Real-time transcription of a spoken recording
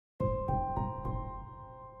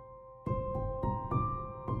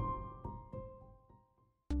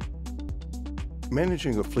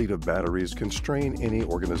Managing a fleet of batteries can strain any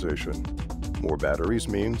organization. More batteries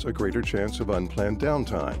means a greater chance of unplanned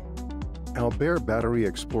downtime. Albert Battery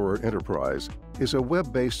Explorer Enterprise is a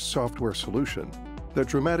web-based software solution that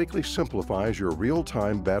dramatically simplifies your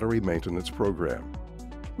real-time battery maintenance program.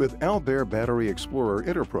 With Albert Battery Explorer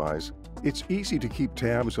Enterprise, it's easy to keep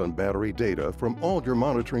tabs on battery data from all your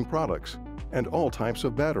monitoring products and all types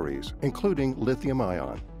of batteries, including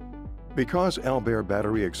lithium-ion. Because Albert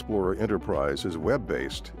Battery Explorer Enterprise is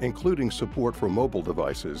web-based, including support for mobile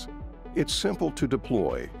devices, it's simple to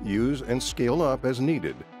deploy, use, and scale up as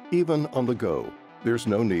needed, even on the go. There's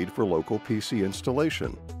no need for local PC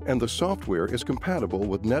installation, and the software is compatible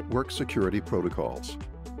with network security protocols.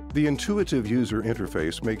 The intuitive user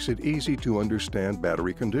interface makes it easy to understand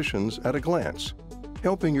battery conditions at a glance,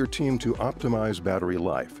 helping your team to optimize battery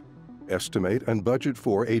life, estimate and budget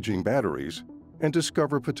for aging batteries, and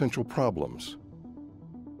discover potential problems.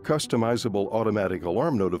 Customizable automatic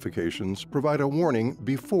alarm notifications provide a warning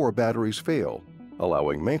before batteries fail,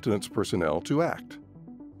 allowing maintenance personnel to act.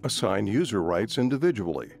 Assign user rights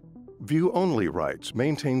individually. View-only rights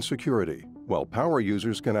maintain security, while power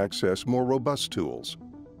users can access more robust tools,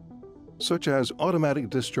 such as automatic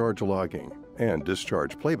discharge logging and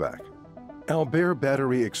discharge playback. Albert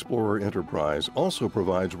Battery Explorer Enterprise also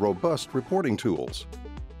provides robust reporting tools.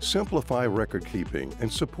 Simplify record keeping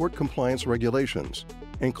and support compliance regulations,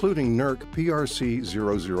 including NERC PRC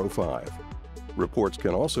 005. Reports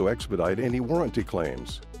can also expedite any warranty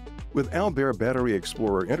claims. With Albert Battery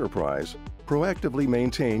Explorer Enterprise, proactively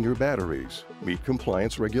maintain your batteries, meet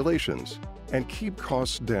compliance regulations, and keep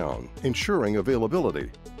costs down, ensuring availability.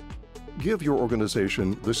 Give your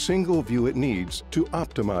organization the single view it needs to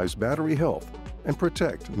optimize battery health and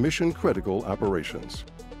protect mission-critical operations.